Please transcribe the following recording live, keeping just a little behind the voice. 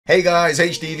Hey guys,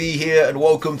 HDV here and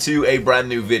welcome to a brand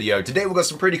new video. Today we've got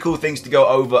some pretty cool things to go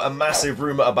over. A massive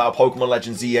rumor about Pokemon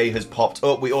Legends EA has popped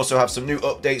up. We also have some new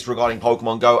updates regarding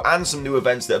Pokemon Go and some new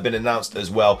events that have been announced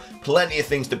as well. Plenty of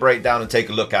things to break down and take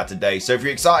a look at today. So if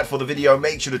you're excited for the video,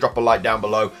 make sure to drop a like down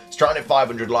below. It's trying to hit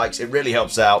 500 likes, it really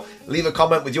helps out. Leave a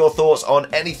comment with your thoughts on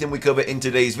anything we cover in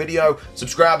today's video.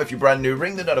 Subscribe if you're brand new,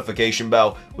 ring the notification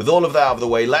bell. With all of that out of the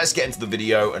way, let's get into the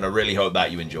video and I really hope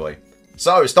that you enjoy.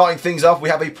 So, starting things off, we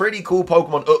have a pretty cool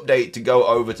Pokemon update to go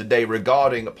over today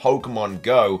regarding Pokemon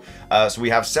Go. So we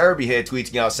have Cerebi here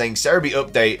tweeting out saying, Cerebi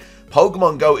update,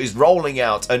 Pokemon Go is rolling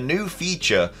out a new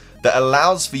feature that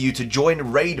allows for you to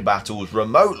join raid battles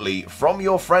remotely from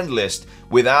your friend list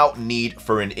without need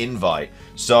for an invite.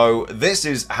 So this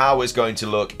is how it's going to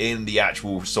look in the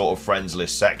actual sort of friends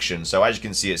list section. So as you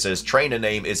can see, it says trainer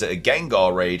name is a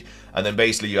Gengar raid, and then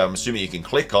basically I'm assuming you can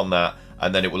click on that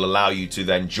and then it will allow you to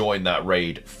then join that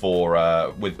raid for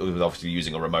with obviously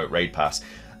using a remote raid pass.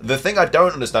 The thing I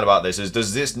don't understand about this is,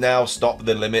 does this now stop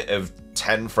the limit of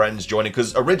 10 friends joining?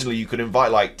 Because originally you could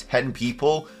invite like 10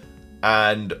 people,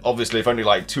 and obviously if only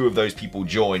like 2 of those people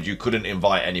joined, you couldn't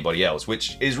invite anybody else,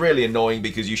 which is really annoying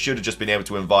because you should have just been able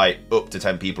to invite up to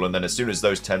 10 people, and then as soon as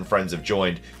those 10 friends have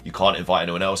joined, you can't invite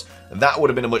anyone else. That would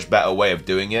have been a much better way of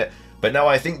doing it. But now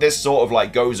I think this sort of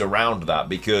like goes around that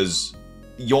because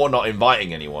you're not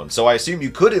inviting anyone. So I assume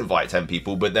you could invite 10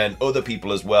 people, but then other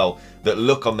people as well that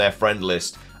look on their friend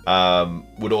list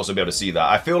would also be able to see that.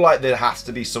 I feel like there has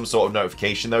to be some sort of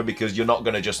notification though, because you're not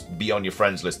going to just be on your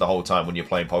friends list the whole time when you're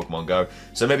playing Pokemon Go.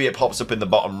 So maybe it pops up in the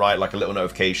bottom right like a little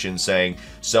notification saying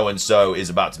so-and-so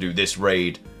is about to do this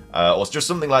raid, or just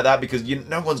something like that, because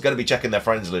no one's going to be checking their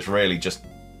friends list really, just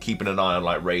keeping an eye on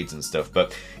like raids and stuff.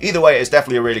 But either way, it's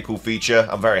definitely a really cool feature.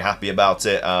 I'm very happy about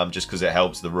it, just because it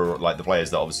helps the rural, like the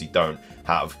players that obviously don't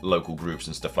have local groups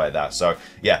and stuff like that. So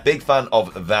yeah, big fan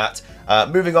of that.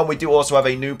 Moving on, we do also have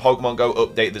a new Pokemon Go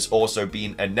update that's also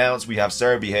been announced. We have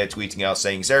Cerebi here tweeting out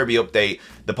saying, Cerebi update,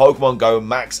 the Pokemon Go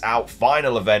Max Out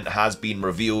final event has been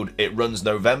revealed. It runs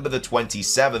November the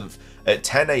 27th at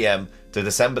 10 AM to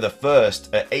December the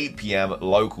 1st at 8 PM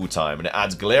local time, and it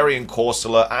adds Galarian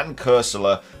Corsola and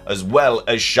Cursula as well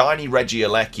as Shiny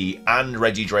Regieleki and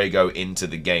Regidrago into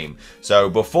the game. So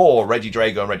before,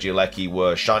 Regidrago and Regieleki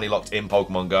were Shiny locked in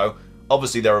Pokemon Go.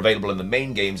 Obviously, they're available in the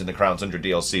main games in the Crown Tundra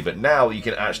DLC, but now you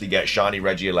can actually get Shiny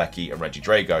Regieleki and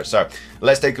Regidrago. So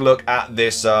let's take a look at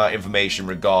this information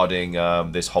regarding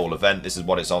this whole event. This is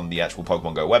what it's on the actual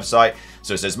Pokemon Go website.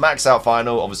 So it says Max Out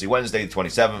Final, obviously Wednesday the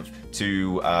 27th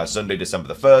to Sunday, December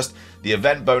the 1st. The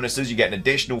event bonuses, you get an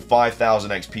additional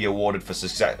 5,000 XP awarded for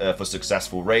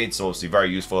successful raids. So obviously very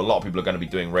useful. A lot of people are going to be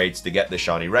doing raids to get the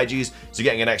Shiny Regis. So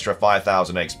getting an extra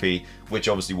 5,000 XP, which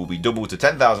obviously will be doubled to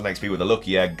 10,000 XP with a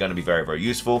lucky egg, going to be very, very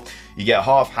useful. You get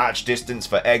half hatch distance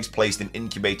for eggs placed in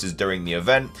incubators during the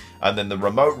event. And then the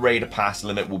remote raid pass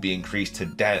limit will be increased to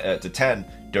 10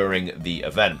 during the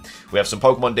event. We have some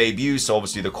Pokemon debuts. So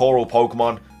obviously the Coral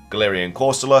Pokemon, Galarian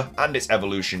Corsola, and its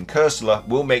evolution Cursula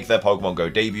will make their Pokemon Go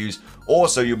debuts.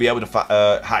 Also, you'll be able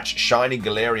to hatch Shiny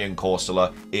Galarian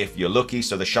Corsola if you're lucky,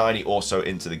 so the Shiny also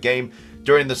into the game.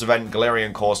 During this event,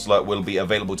 Galarian Corsola will be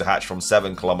available to hatch from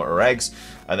 7km eggs.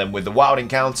 And then with the wild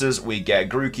encounters, we get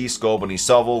Grookey, Scorbunny,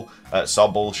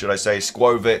 Sobble, should I say,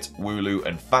 Squovit, Wooloo,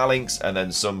 and Phalanx. And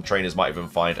then some trainers might even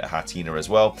find a Hatina as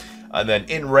well. And then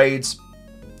in raids,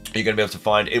 you're going to be able to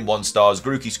find in 1 stars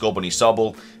Grookey, Scorbunny,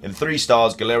 Sobble, in 3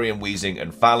 stars Galarian Weezing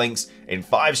and Phalanx, in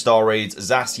 5-star raids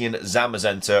Zacian,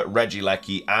 Zamazenta,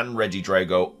 Regieleki and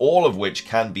Regidrago, all of which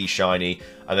can be shiny.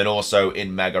 And then also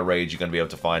in Mega raids you're going to be able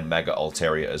to find Mega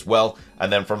Altaria as well.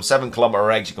 And then from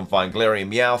 7km eggs you can find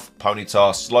Galarian Meowth,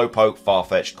 Ponyta, Slowpoke,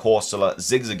 Farfetch, Corsola,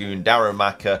 Zigzagoon,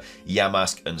 Darumaka,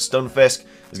 Yamask and Stunfisk.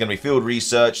 There's going to be field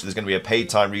research, there's going to be a paid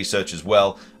time research as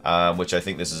well, which I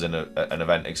think this is an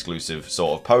event exclusive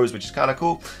sort of pose, which is kind of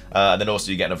cool. And then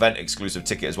also you get an event exclusive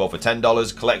ticket as well for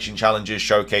 $10, collection challenges,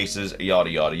 showcases, yada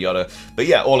yada yada. But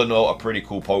yeah, all in all, a pretty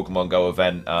cool Pokemon Go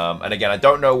event. And again, I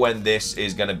don't know when this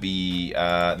is going to be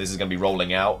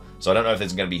rolling out, so I don't know if this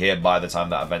is going to be here by the time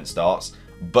that event starts.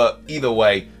 But either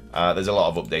way, there's a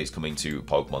lot of updates coming to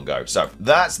Pokemon Go. So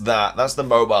that's that. That's the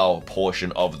mobile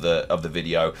portion of the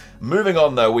video. Moving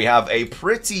on though, we have a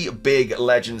pretty big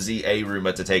Legends EA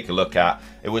rumor to take a look at.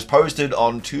 It was posted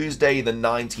on Tuesday the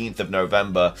 19th of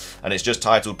November, and it's just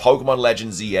titled Pokemon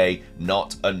Legends EA,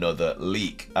 Not Another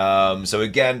Leak. So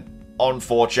again, on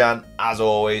 4chan, as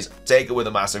always, take it with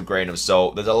a massive grain of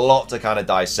salt. There's a lot to kind of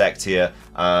dissect here.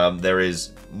 There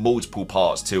is multiple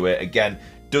parts to it. Again,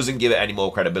 doesn't give it any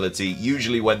more credibility.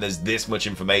 Usually when there's this much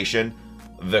information,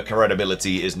 the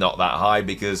credibility is not that high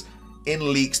because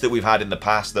in leaks that we've had in the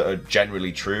past that are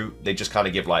generally true, they just kind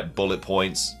of give like bullet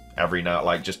points every now,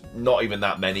 like just not even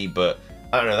that many, but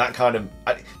I don't know, that kind of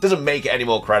doesn't make it any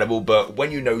more credible. But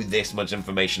when you know this much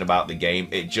information about the game,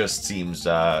 it just seems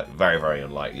very, very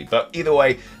unlikely. But either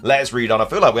way, let's read on. I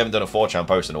feel like we haven't done a 4chan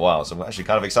post in a while, so I'm actually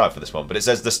kind of excited for this one. But it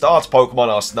says the starter Pokemon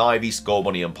are Snivy,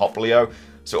 Scorbunny, and Popplio.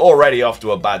 So already off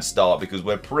to a bad start, because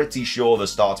we're pretty sure the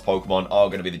starter Pokemon are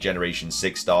going to be the Generation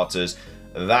 6 starters.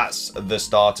 That's the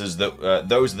starters that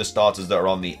those are the starters that are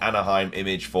on the Anaheim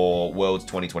image for Worlds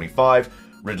 2025.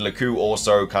 Riddler-Coup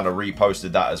also kind of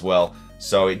reposted that as well.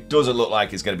 So it doesn't look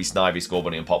like it's going to be Snivy,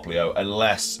 Scorbunny, and Popplio,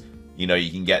 unless, you know, you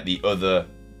can get the other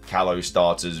Kalos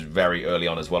starters very early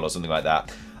on as well, or something like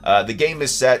that. The game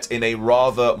is set in a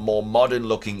rather more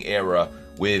modern-looking era,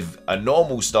 with a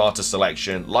normal starter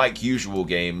selection, like usual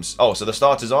games. Oh, so the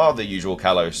starters are the usual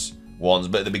Kalos ones,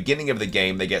 but at the beginning of the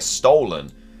game, they get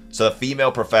stolen. So the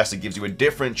female professor gives you a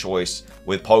different choice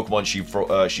with Pokemon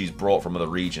she's brought from other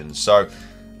regions. So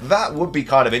that would be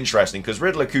kind of interesting, because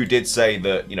Riddler-Coup did say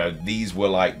that, you know, these were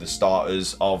like the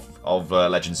starters of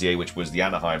Legends ZA, which was the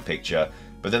Anaheim picture.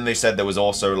 But then they said there was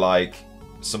also like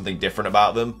something different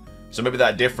about them. So maybe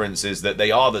that difference is that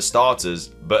they are the starters,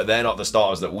 but they're not the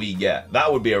starters that we get.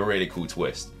 That would be a really cool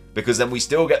twist, because then we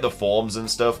still get the forms and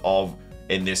stuff of,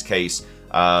 in this case,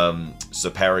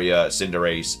 Serperior,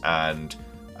 Cinderace, and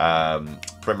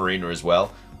Primarina as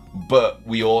well. But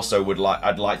we also would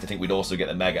I'd like to think we'd also get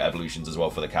the Mega Evolutions as well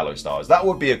for the Kalos stars. That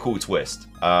would be a cool twist.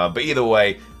 But either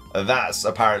way, that's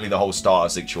apparently the whole starter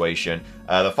situation.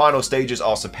 The final stages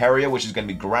are Serperior, which is going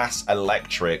to be Grass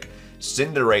Electric,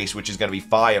 Cinderace, which is going to be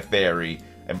Fire Fairy,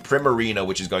 and Primarina,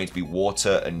 which is going to be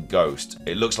Water and Ghost.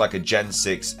 It looks like a Gen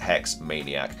 6 Hex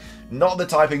Maniac. Not the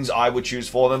typings I would choose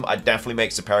for them. I'd definitely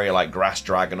make Serperior like Grass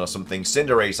Dragon or something.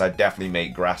 Cinderace, I'd definitely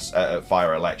make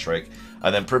Fire Electric.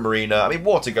 And then Primarina, I mean,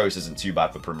 Water Ghost isn't too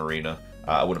bad for Primarina.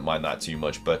 I wouldn't mind that too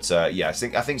much. But yeah, I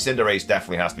think Cinderace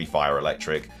definitely has to be Fire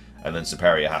Electric. And then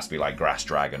Serperior has to be like Grass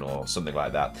Dragon or something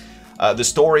like that. The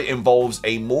story involves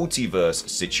a multiverse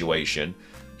situation.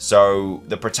 So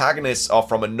the protagonists are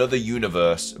from another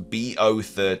universe,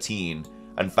 BO13,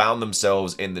 and found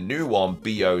themselves in the new one,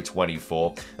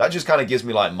 BO24. That just kind of gives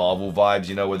me like Marvel vibes,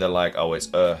 you know, where they're like, oh, it's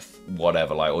Earth,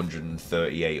 whatever, like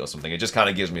 138 or something. It just kind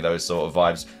of gives me those sort of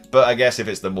vibes. But I guess if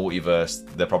it's the multiverse,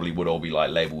 they probably would all be like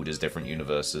labeled as different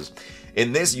universes.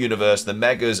 In this universe, the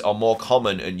Megas are more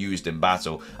common and used in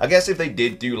battle. I guess if they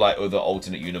did do like other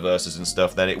alternate universes and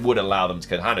stuff, then it would allow them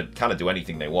to kind of do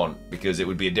anything they want, because it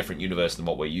would be a different universe than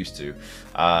what we're used to.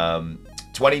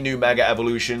 20 new Mega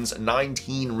Evolutions,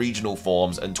 19 regional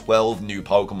forms, and 12 new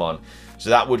Pokemon. So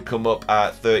that would come up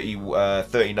at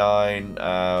 39,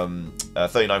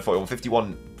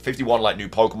 41, 51 like new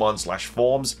Pokemon /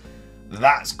 forms.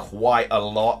 That's quite a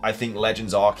lot. I think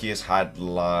Legends Arceus had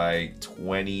like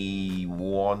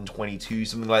 21, 22,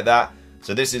 something like that.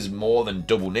 So this is more than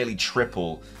double, nearly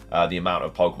triple the amount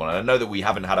of Pokemon. And I know that we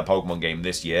haven't had a Pokemon game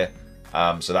this year.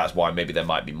 So that's why maybe there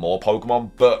might be more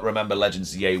Pokemon. But remember, Legends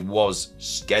ZA was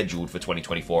scheduled for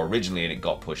 2024 originally, and it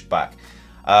got pushed back.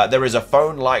 There is a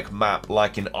phone-like map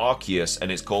like in Arceus,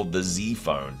 and it's called the Z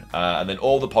Phone. And then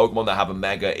all the Pokemon that have a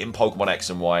Mega in Pokemon X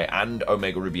and Y and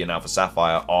Omega Ruby and Alpha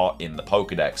Sapphire are in the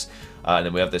Pokedex. And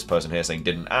then we have this person here saying,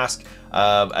 didn't ask.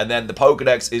 And then the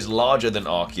Pokedex is larger than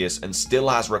Arceus and still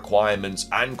has requirements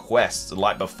and quests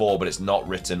like before, but it's not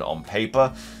written on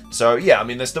paper. So yeah, I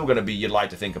mean, there's still going to be, you'd like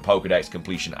to think, a Pokedex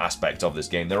completion aspect of this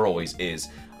game. There always is.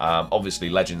 Obviously,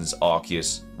 Legends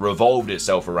Arceus revolved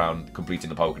itself around completing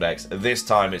the Pokedex. This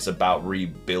time, it's about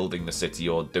rebuilding the city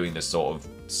or doing this sort of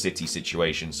city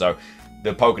situation. So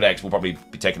the Pokedex will probably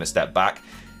be taking a step back.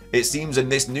 It seems in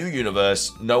this new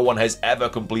universe, no one has ever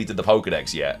completed the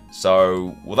Pokedex yet.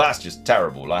 So, well, that's just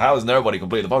terrible. Like, how has nobody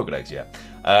completed the Pokedex yet?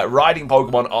 Riding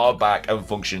Pokemon are back and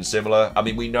function similar. I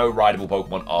mean, we know rideable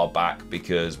Pokemon are back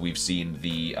because we've seen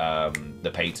the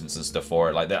patents and stuff for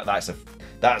it. Like,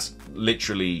 that's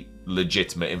literally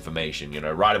legitimate information. You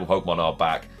know, rideable Pokemon are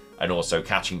back, and also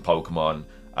catching Pokemon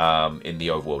in the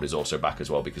overworld is also back as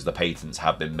well, because the patents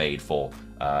have been made for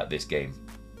this game.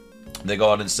 They go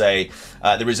on and say,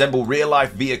 they resemble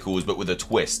real-life vehicles, but with a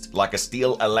twist, like a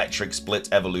steel-electric split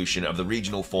evolution of the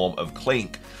regional form of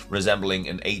Clink, resembling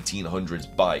an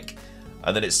 1800s bike.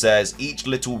 And then it says, each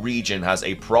little region has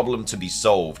a problem to be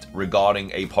solved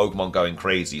regarding a Pokemon going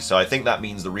crazy. So I think that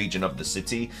means the region of the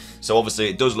city. So obviously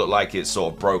it does look like it's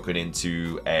sort of broken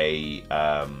into a,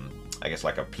 I guess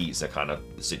like a pizza kind of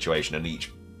situation, and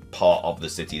each part of the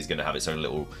city is going to have its own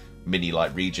little mini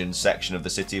like region section of the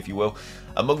city, if you will.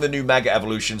 Among the new Mega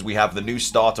Evolutions, we have the new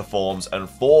starter forms and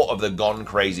 4 of the Gone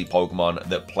Crazy Pokemon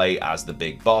that play as the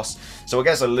big boss. So I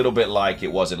guess a little bit like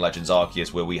it was in Legends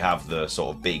Arceus, where we have the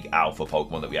sort of big alpha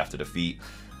Pokemon that we have to defeat.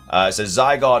 It says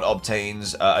Zygarde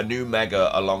obtains a new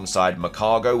Mega alongside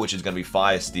Macargo, which is going to be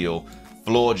Fire Steel,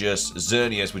 Florges,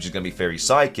 Xerneas, which is going to be Fairy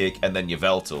Psychic, and then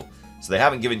Yveltal. So they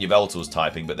haven't given Yveltal's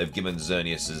typing, but they've given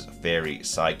Xerneas' Fairy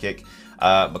Psychic.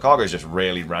 Macargo is just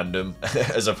really random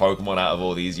as a Pokemon out of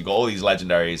all these. You've got all these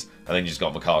legendaries, and then you just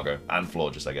got Macargo and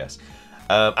Florges, I guess.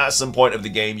 At some point of the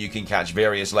game, you can catch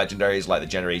various legendaries like the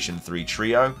Generation 3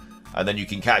 Trio, and then you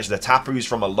can catch the Tapus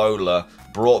from Alola,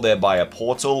 brought there by a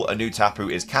portal. A new Tapu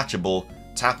is catchable.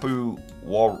 Tapu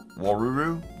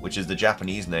Waruru, which is the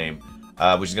Japanese name,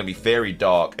 which is going to be Fairy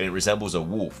Dark, and it resembles a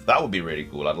wolf. That would be really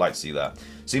cool. I'd like to see that.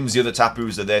 Seems the other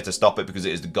Tapus are there to stop it because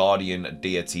it is the guardian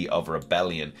deity of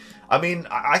rebellion. I mean,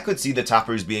 I could see the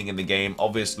Tapus being in the game.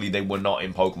 Obviously, they were not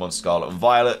in Pokemon Scarlet and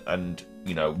Violet, and,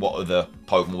 you know, what other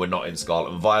Pokemon were not in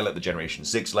Scarlet and Violet? The Generation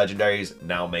 6 legendaries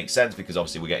now makes sense because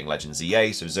obviously we're getting Legends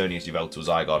ZA, so Xerneas, Yveltal,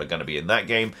 Zygarde are going to be in that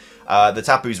game. The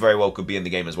Tapus very well could be in the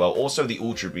game as well. Also, the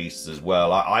Ultra Beasts as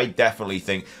well. I definitely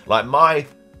think, like, my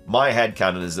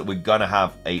headcanon is that we're gonna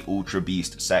have a Ultra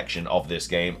Beast section of this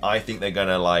game. I think they're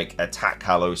gonna like attack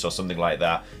Kalos or something like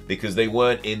that because they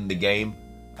weren't in the game,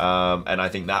 and I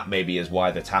think that maybe is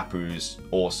why the Tapus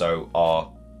also are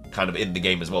kind of in the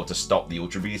game as well to stop the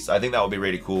Ultra Beasts. I think that would be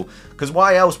really cool because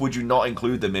why else would you not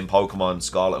include them in Pokemon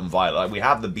Scarlet and Violet? Like, we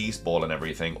have the Beast Ball and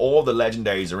everything. All the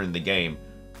legendaries are in the game,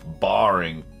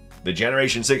 barring the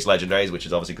Generation 6 legendaries, which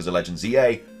is obviously because of Legends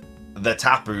ZA, the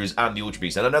Tapus and the Ultra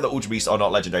Beasts. And I know the Ultra Beasts are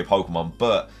not legendary Pokemon,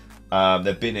 but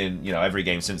they've been in, you know, every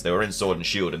game since. They were in Sword and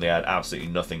Shield, and they had absolutely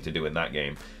nothing to do in that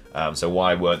game. So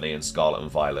why weren't they in Scarlet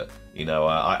and Violet? You know,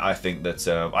 I think that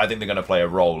I think they're going to play a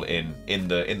role in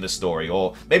the story,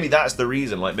 or maybe that's the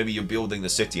reason. Like, maybe you're building the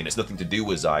city and it's nothing to do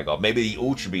with Zygarde. Maybe the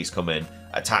Ultra Beasts come in,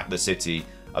 attack the city,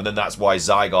 and then that's why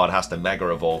Zygarde has to Mega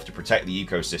Evolve to protect the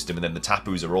ecosystem, and then the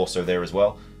Tapus are also there as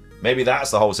well. Maybe that's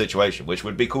the whole situation, which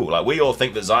would be cool. Like, we all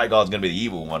think that Zygarde's going to be the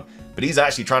evil one, but he's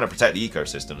actually trying to protect the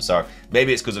ecosystem. So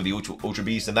maybe it's because of the Ultra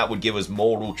Beast, and that would give us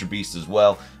more Ultra Beasts as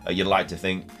well. You'd like to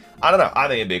think. I don't know. I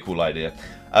think it'd be a cool idea.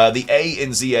 The A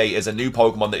in ZA is a new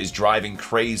Pokemon that is driving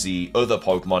crazy other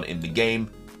Pokemon in the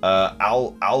game.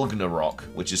 Algnarok,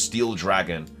 which is Steel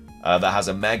Dragon, that has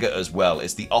a Mega as well.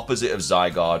 It's the opposite of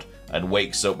Zygarde and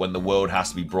wakes up when the world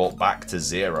has to be brought back to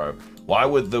zero. Why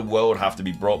would the world have to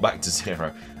be brought back to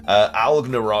zero?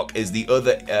 Algnarok is the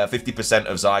other 50%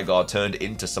 of Zygarde turned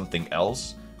into something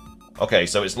else. Okay,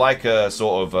 so it's like a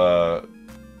sort of,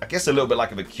 I guess a little bit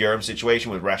like a Kyurem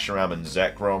situation with Reshiram and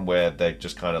Zekrom, where they're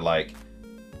just kind of like,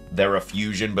 they're a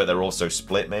fusion, but they're also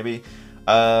split, maybe.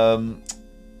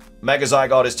 Mega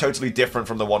Zygarde is totally different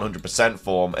from the 100%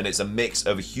 form, and it's a mix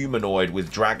of humanoid with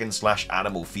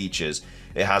dragon/animal features.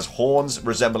 It has horns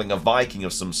resembling a Viking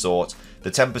of some sort.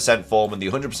 The 10% form and the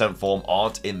 100% form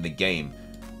aren't in the game.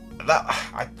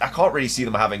 I can't really see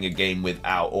them having a game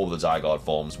without all the Zygarde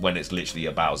forms when it's literally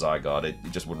about Zygarde. It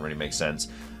just wouldn't really make sense.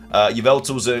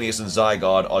 Yveltal, Xerneas, and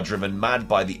Zygarde are driven mad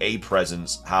by the A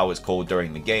presence, how it's called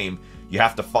during the game. You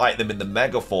have to fight them in the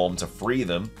Mega form to free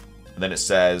them. And then it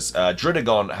says,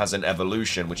 Dridagon has an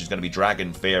evolution, which is going to be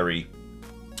Dragon Fairy.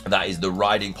 That is the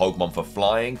riding Pokemon for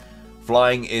flying.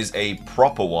 Flying is a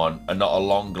proper one and not a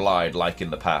long glide like in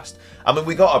the past. I mean,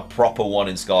 we got a proper one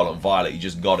in Scarlet and Violet. You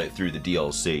just got it through the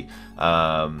DLC.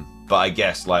 But I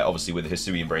guess, like, obviously with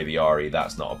Hisuian Braviary,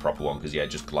 that's not a proper one because, yeah,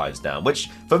 it just glides down. Which,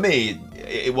 for me,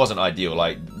 it wasn't ideal.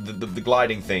 Like, the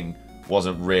gliding thing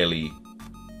wasn't really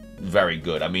very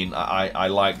good. I mean, I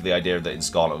like the idea that in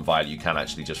Scarlet and Violet you can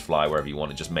actually just fly wherever you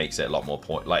want. It just makes it a lot more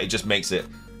like, it just makes it,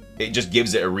 it just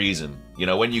gives it a reason. You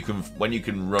know, when you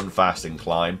can run fast and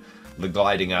climb, the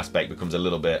gliding aspect becomes a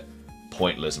little bit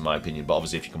pointless in my opinion, but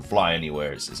obviously if you can fly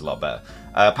anywhere, it's a lot better.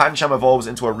 Pancham evolves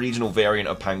into a regional variant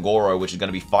of Pangoro, which is going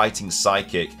to be fighting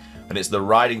Psychic, and it's the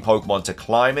riding Pokemon to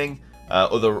climbing,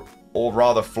 or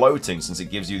rather floating, since it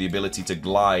gives you the ability to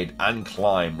glide and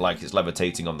climb like it's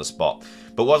levitating on the spot.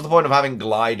 But what's the point of having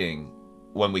gliding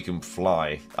when we can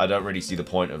fly? I don't really see the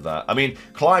point of that. I mean,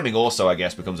 climbing also, I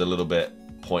guess, becomes a little bit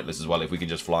pointless as well if we can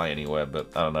just fly anywhere, but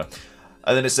I don't know.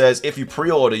 And then it says, if you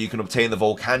pre-order, you can obtain the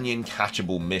Volcanion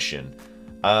Catchable mission.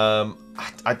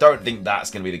 I don't think that's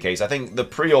going to be the case. I think the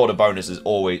pre-order bonus is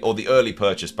always, or the early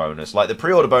purchase bonus. Like, the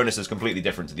pre-order bonus is completely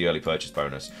different to the early purchase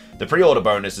bonus. The pre-order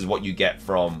bonus is what you get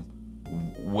from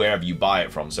wherever you buy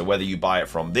it from. So whether you buy it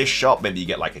from this shop, maybe you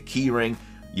get like a keyring.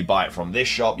 You buy it from this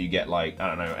shop, you get like, I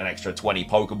don't know, an extra 20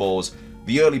 Pokeballs.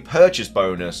 The early purchase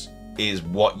bonus is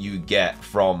what you get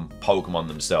from Pokemon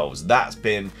themselves. That's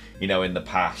been, you know, in the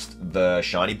past, the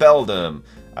Shiny Beldum,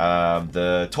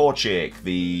 the Torchic,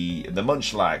 the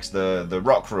Munchlax, the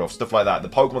Rockruff, stuff like that. The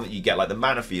Pokemon that you get, like the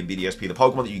Manaphy and BDSP, the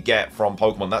Pokemon that you get from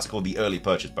Pokemon, that's called the early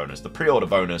purchase bonus. The pre-order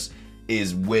bonus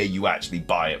is where you actually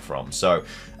buy it from. So,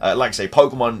 like I say,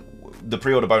 Pokemon, the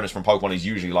pre-order bonus from Pokemon is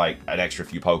usually like an extra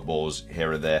few Pokeballs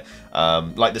here or there.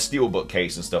 Like the Steelbook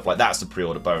case and stuff, like that's the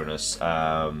pre-order bonus.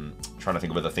 Trying to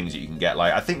think of other things that you can get.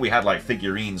 Like, I think we had like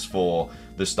figurines for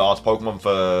the starter Pokemon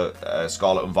for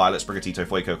Scarlet and Violet, Sprigatito,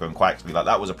 Fuecoco, and Quaxly. Like,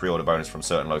 that was a pre-order bonus from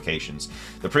certain locations.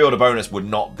 The pre-order bonus would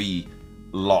not be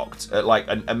locked. Like,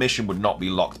 a mission would not be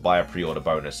locked by a pre-order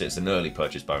bonus. It's an early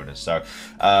purchase bonus. So,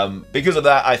 because of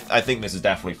that, I think this is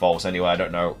definitely false. Anyway, I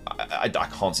don't know. I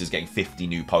can't see us getting 50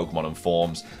 new Pokemon and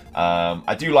forms.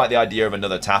 I do like the idea of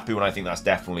another Tapu, and I think that's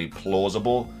definitely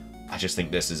plausible. I just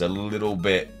think this is a little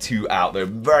bit too out there.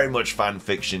 Very much fan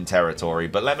fiction territory.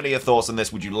 But let me know your thoughts on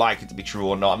this. Would you like it to be true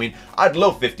or not? I mean, I'd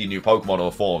love 50 new Pokemon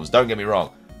or forms. Don't get me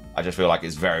wrong. I just feel like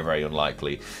it's very, very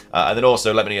unlikely. And then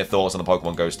also, let me know your thoughts on the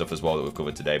Pokemon Go stuff as well that we've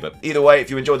covered today. But either way, if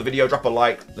you enjoyed the video, drop a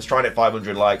like. Let's try and hit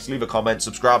 500 likes. Leave a comment.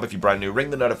 Subscribe if you're brand new. Ring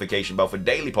the notification bell for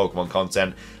daily Pokemon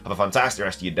content. Have a fantastic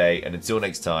rest of your day. And until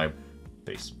next time,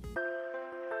 peace.